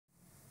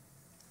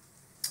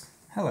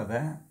Hello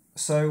there.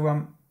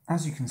 So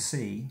as you can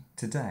see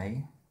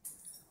today,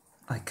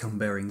 I come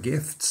bearing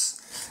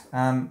gifts.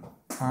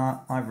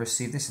 I've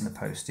received this in the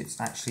post. It's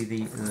actually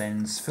the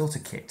lens filter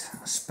kit,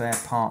 spare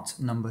part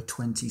number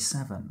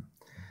 27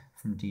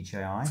 from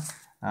DJI.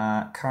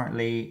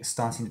 Currently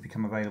starting to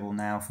become available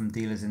now from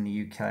dealers in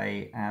the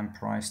UK and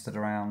priced at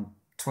around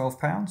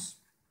 £12.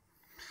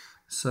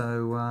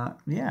 So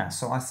yeah,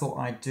 so I thought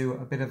I'd do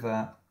a bit of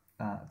an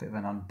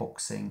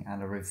unboxing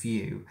and a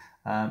review.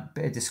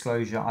 Bit of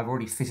disclosure, I've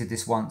already fitted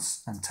this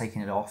once and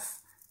taken it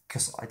off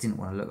because I didn't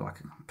want to look like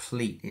a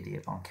complete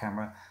idiot on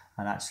camera,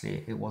 and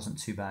actually it wasn't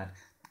too bad.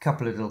 A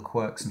couple of little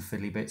quirks and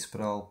fiddly bits, but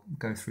I'll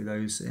go through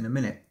those in a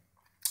minute.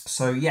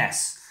 So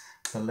yes,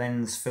 the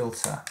lens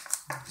filter.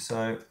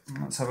 So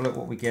let's have a look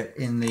what we get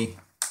in the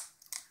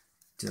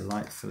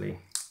delightfully,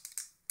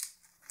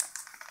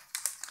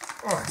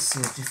 oh, I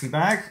see a jiffy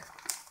bag.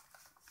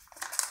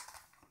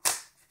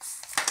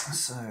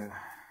 So,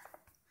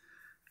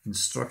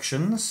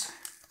 instructions,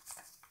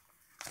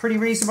 pretty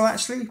reasonable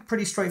actually,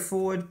 pretty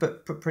straightforward,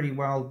 but pretty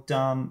well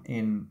done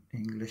in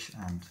English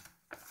and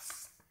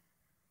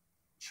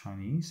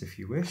Chinese if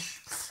you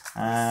wish.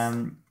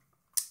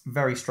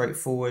 Very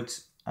straightforward,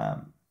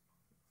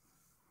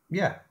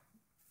 yeah,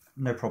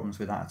 no problems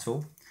with that at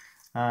all.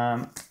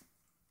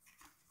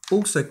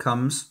 Also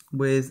comes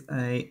with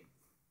a,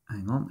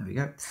 hang on, there we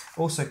go,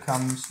 also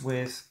comes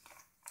with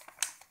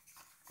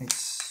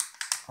its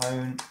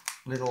own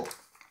little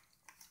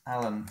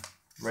Allen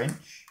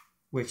wrench,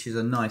 which is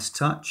a nice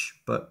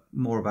touch, but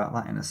more about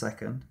that in a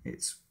second.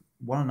 It's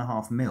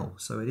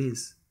 1.5mm, so it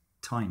is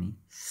tiny.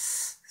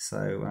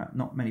 So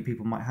not many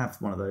people might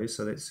have one of those,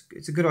 so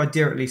it's a good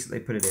idea at least that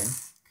they put it in.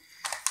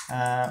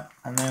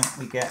 And then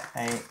we get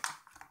a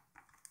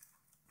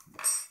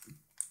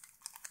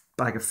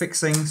bag of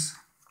fixings,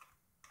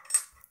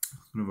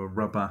 sort of a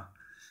rubber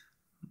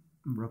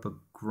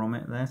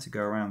grommet there to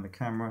go around the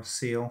camera,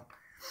 seal,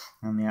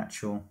 and the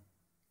actual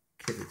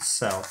kit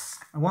itself.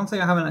 And one thing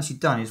I haven't actually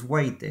done is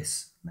weighed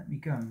this. Let me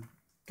go and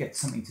get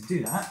something to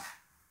do that.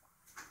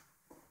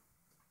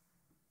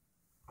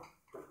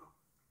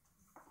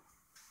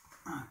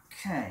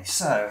 Okay,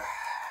 so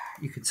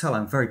you can tell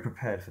I'm very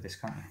prepared for this,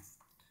 can't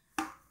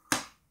you?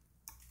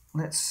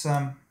 Let's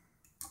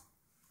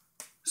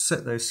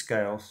set those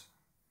scales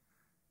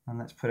and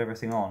let's put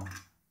everything on.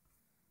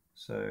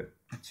 So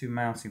the two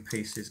mounting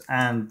pieces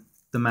and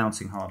the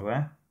mounting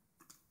hardware.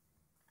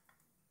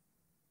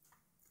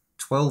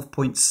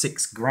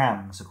 12.6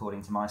 grams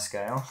according to my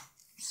scale,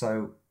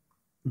 so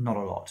not a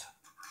lot.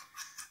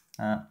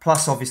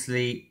 Plus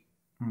obviously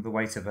the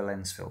weight of a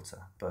lens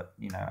filter, but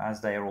you know,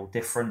 as they are all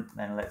different,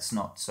 then let's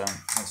not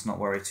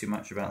worry too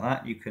much about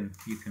that. You can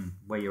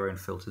weigh your own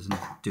filters and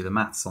do the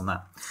maths on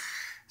that.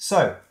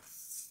 So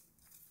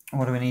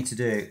what do we need to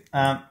do?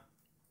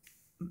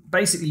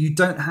 Basically, you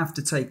don't have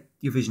to take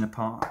your vision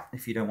apart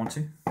if you don't want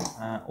to,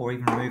 or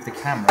even remove the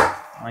camera.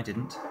 I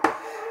didn't,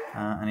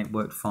 and it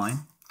worked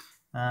fine.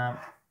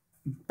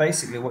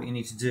 Basically what you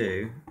need to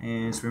do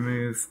is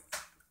remove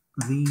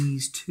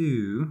these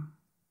two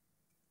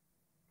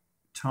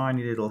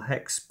tiny little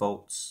hex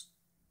bolts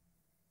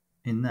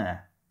in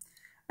there,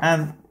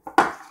 and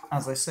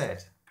as I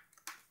said,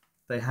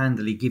 they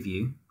handily give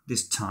you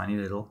this tiny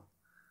little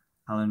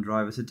Allen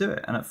driver to do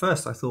it. And at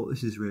first I thought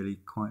this is really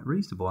quite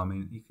reasonable. I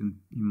mean,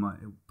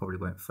 it probably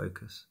won't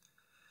focus.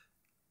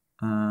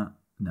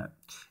 No,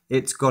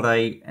 it's got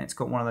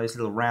one of those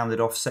little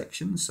rounded off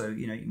sections, so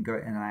you know you can go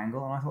in an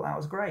angle, and I thought that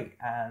was great.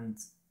 And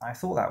I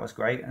thought that was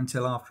great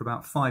until after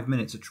about 5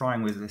 minutes of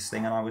trying with this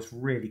thing, and I was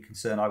really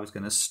concerned I was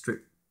going to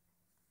strip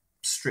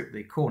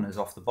the corners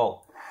off the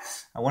bolt.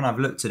 And when I've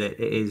looked at it,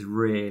 it is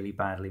really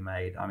badly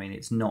made. I mean,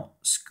 it's not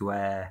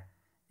square.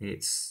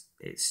 It's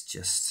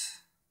just,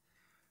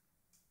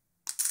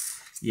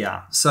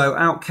 yeah. So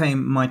out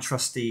came my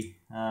trusty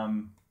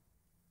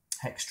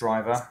hex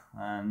driver,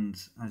 and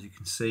as you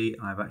can see,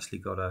 I've actually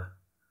got a,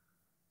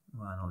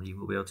 well, you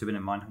will be able to, but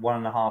in mind,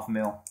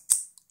 1.5mm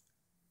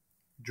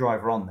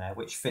driver on there,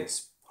 which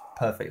fits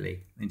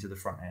perfectly into the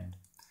front end.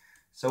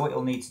 So what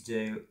you'll need to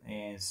do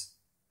is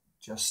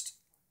just,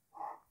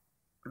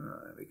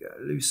 there we go,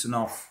 loosen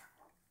off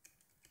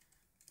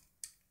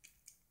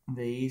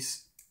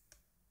these.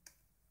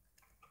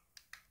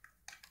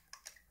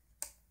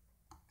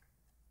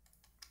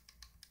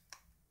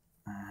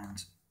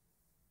 And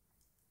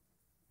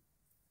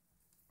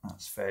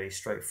that's fairly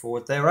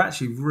straightforward. They were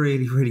actually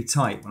really, really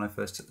tight when I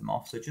first took them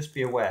off, so just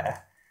be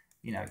aware,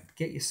 you know,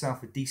 get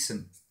yourself a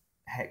decent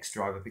hex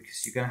driver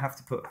because you're going to have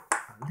to put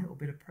a little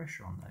bit of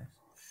pressure on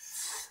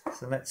those.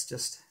 So let's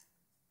just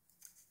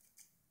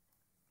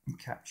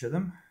capture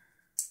them.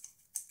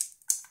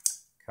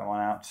 Come on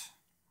out.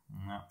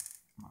 No,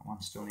 that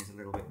one still needs a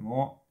little bit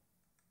more.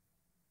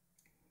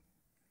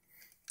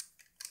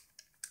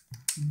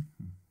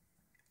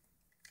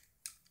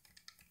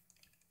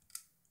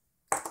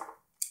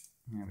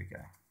 There we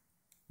go.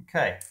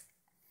 Okay.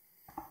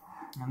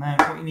 And then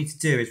what you need to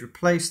do is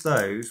replace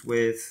those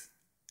with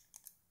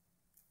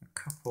a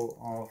couple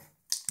of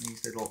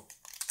these little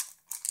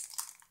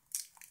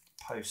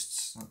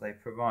posts that they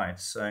provide.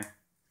 So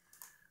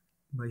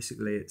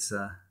basically it's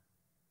a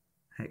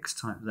hex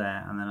type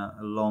there and then a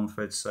long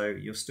thread, so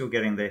you're still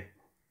getting the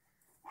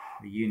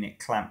unit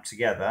clamped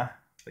together,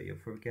 but you're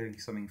probably getting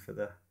something for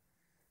the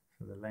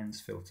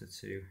lens filter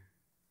to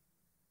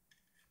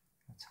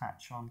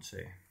attach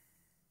onto.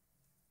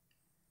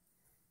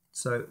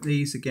 So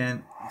these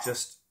again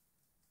just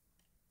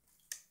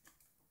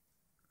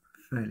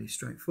fairly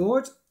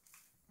straightforward.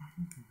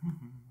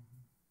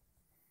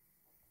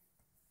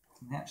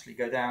 They actually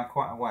go down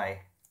quite a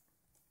way.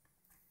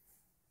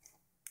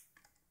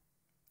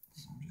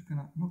 So I'm just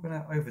not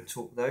gonna over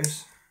torque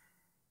those.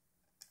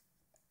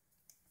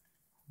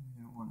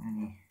 We don't want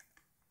any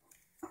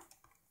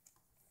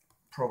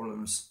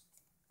problems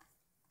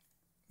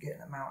getting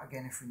them out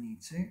again if we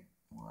need to.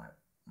 Although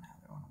now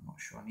they're on, I'm not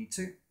sure I need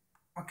to.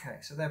 Okay,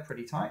 so they're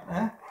pretty tight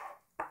there.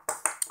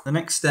 The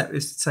next step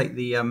is to take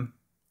the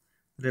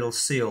little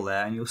seal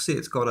there, and you'll see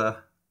it's got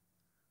a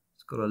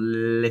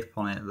lip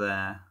on it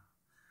there.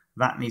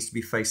 That needs to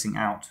be facing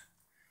out,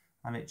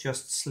 and it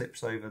just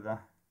slips over the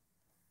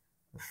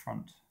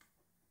front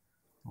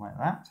like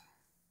that.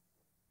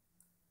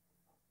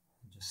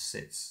 It just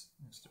sits,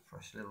 just a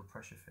little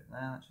pressure fit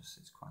there, that just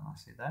sits quite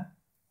nicely there.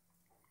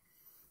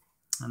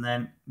 And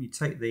then you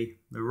take the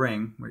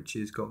ring, which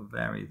has got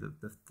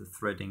the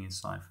threading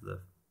inside for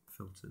the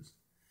filters,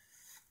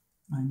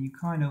 and you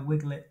kind of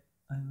wiggle it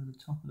over the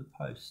top of the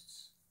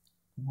posts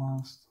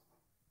whilst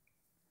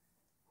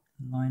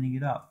lining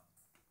it up.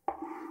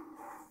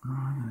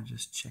 I'm going to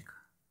just check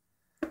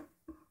that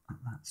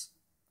that's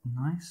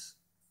nice.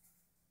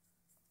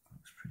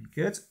 Looks pretty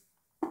good.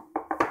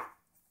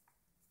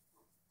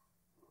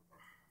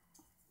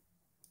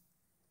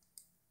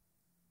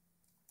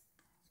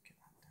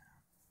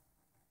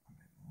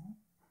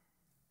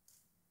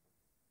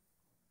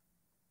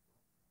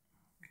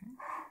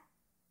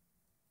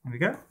 There we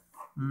go.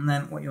 And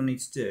then what you'll need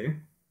to do,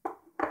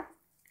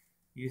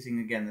 using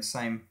again the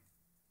same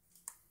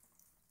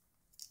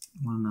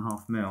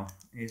 1.5mm,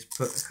 is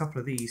put a couple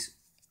of these,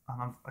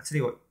 and I tell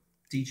you what,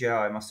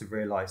 DJI must have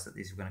realised that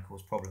these are going to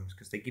cause problems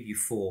because they give you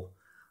 4.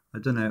 I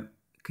don't know,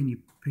 can you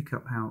pick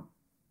up how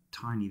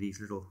tiny these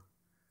little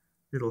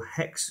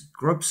hex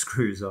grub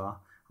screws are?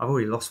 I've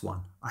already lost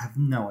one. I have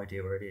no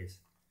idea where it is.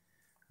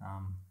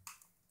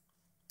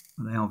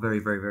 They are very,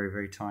 very, very,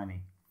 very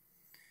tiny.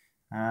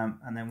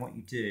 And then what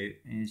you do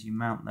is you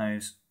mount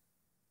those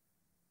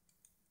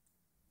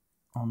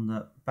on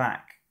the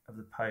back of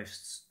the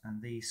posts,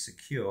 and these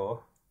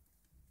secure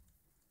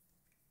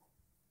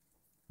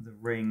the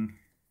ring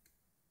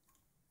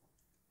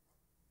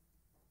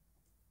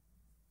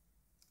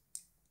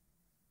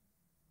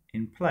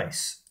in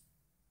place.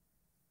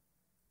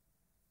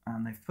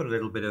 And they've put a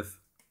little bit of,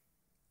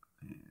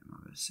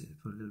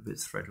 put a little bit of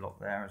thread lock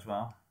there as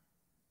well.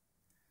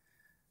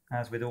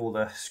 As with all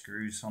the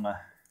screws on a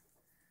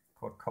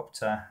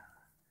quadcopter,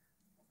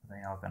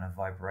 they are going to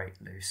vibrate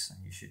loose,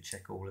 and you should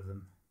check all of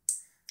them.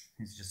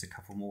 These are just a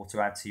couple more to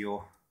add to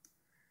your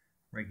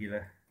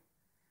regular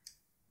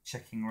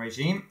checking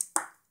regime.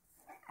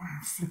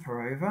 Flip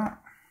her over,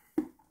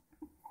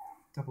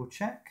 double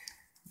check,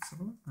 let's have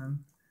a look,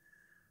 and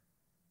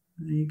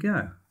there you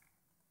go.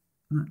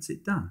 And that's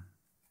it done.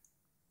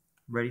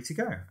 Ready to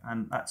go.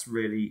 And that's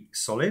really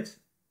solid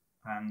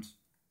and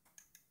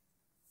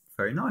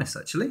very nice,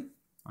 actually.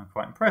 I'm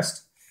quite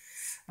impressed.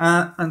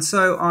 And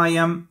so I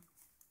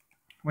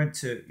went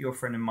to your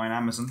friend of mine,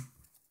 Amazon,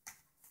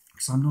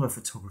 because I'm not a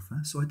photographer,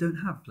 so I don't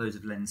have loads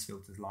of lens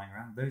filters lying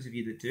around. Those of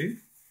you that do,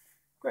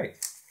 great.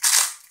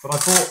 But I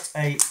bought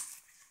a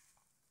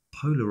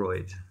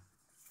Polaroid.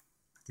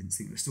 I didn't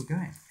think it was still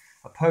going.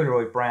 A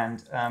Polaroid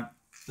brand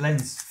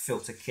lens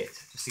filter kit,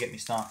 just to get me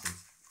started.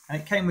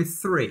 And it came with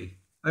 3,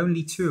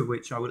 only 2 of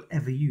which I will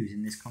ever use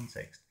in this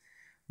context.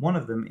 One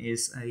of them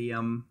is a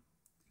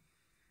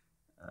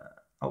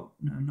oh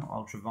no, not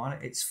ultraviolet.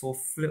 It's for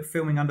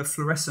filming under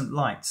fluorescent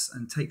lights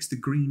and takes the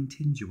green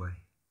tinge away.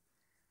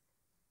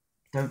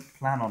 Don't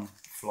plan on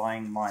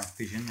flying my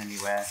vision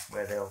anywhere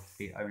where there'll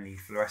be only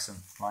fluorescent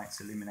lights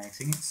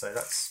illuminating it, so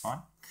that's fine.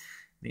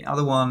 The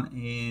other one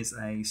is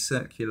a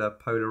circular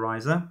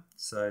polarizer.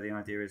 So the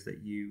idea is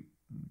that you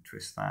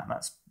twist that.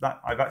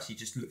 I've actually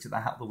just looked at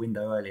that out the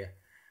window earlier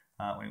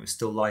when it was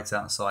still light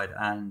outside,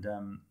 and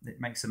it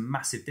makes a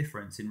massive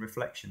difference in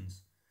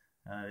reflections.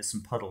 There's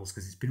some puddles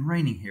because it's been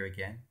raining here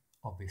again,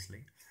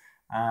 obviously.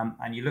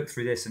 And you look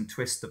through this and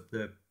twist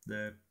to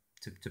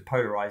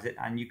polarize it,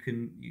 and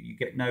you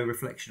get no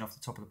reflection off the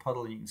top of the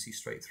puddle, and you can see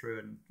straight through.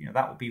 And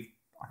that will be,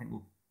 I think,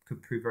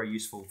 could prove very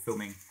useful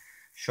filming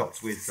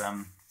shots with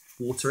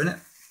water in it.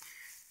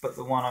 But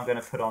the one I'm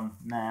going to put on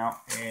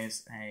now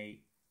is a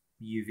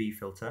UV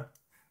filter,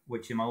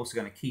 which I'm also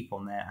going to keep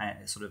on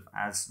there sort of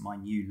as my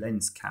new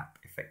lens cap,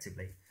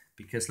 effectively.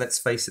 Because let's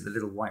face it, the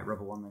little white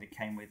rubber one that it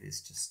came with is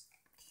just...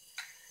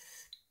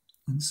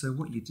 And so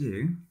what you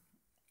do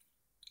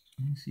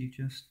is you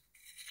just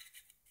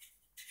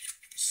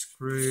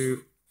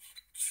screw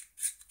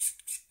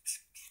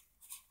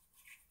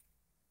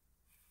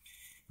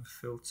the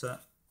filter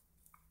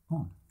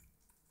on.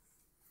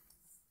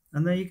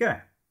 And there you go.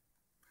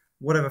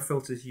 Whatever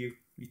filters you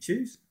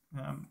choose,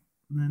 they're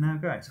now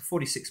go. It's a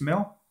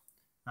 46mm.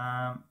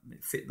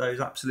 It fit those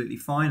absolutely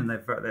fine, and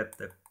they're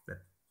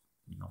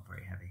not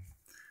very heavy.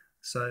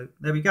 So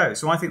there we go.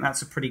 So I think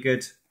that's a pretty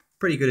good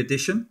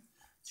addition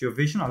to your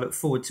vision. I look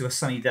forward to a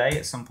sunny day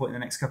at some point in the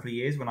next couple of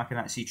years when I can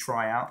actually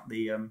try out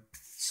the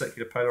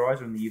circular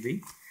polarizer and the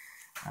UV.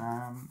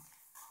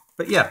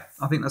 But yeah,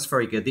 I think that's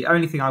very good. The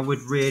only thing I would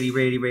really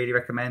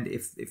recommend,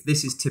 if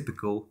this is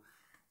typical,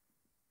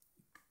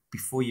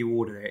 before you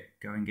order it,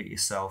 go and get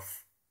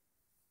yourself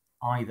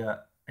either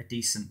a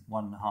decent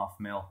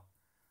 1.5mm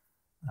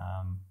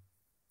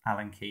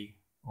Allen key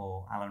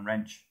or Allen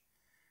wrench,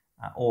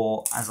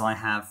 or as I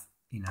have,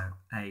 you know,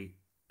 a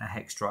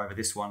hex driver.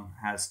 This one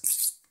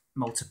has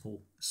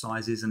multiple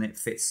sizes and it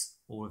fits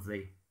all of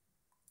the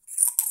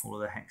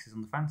hexes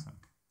on the Phantom.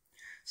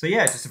 So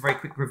yeah, just a very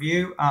quick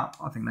review.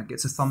 I think that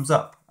gets a thumbs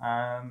up.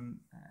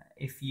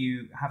 If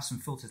you have some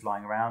filters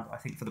lying around, I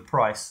think for the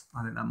price,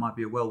 I think that might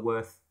be a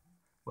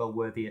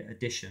well-worthy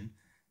addition,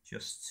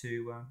 just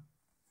to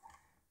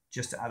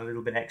add a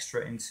little bit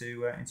extra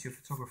into your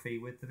photography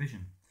with the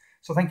Vision.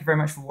 So thank you very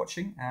much for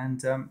watching,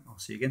 and I'll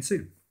see you again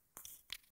soon.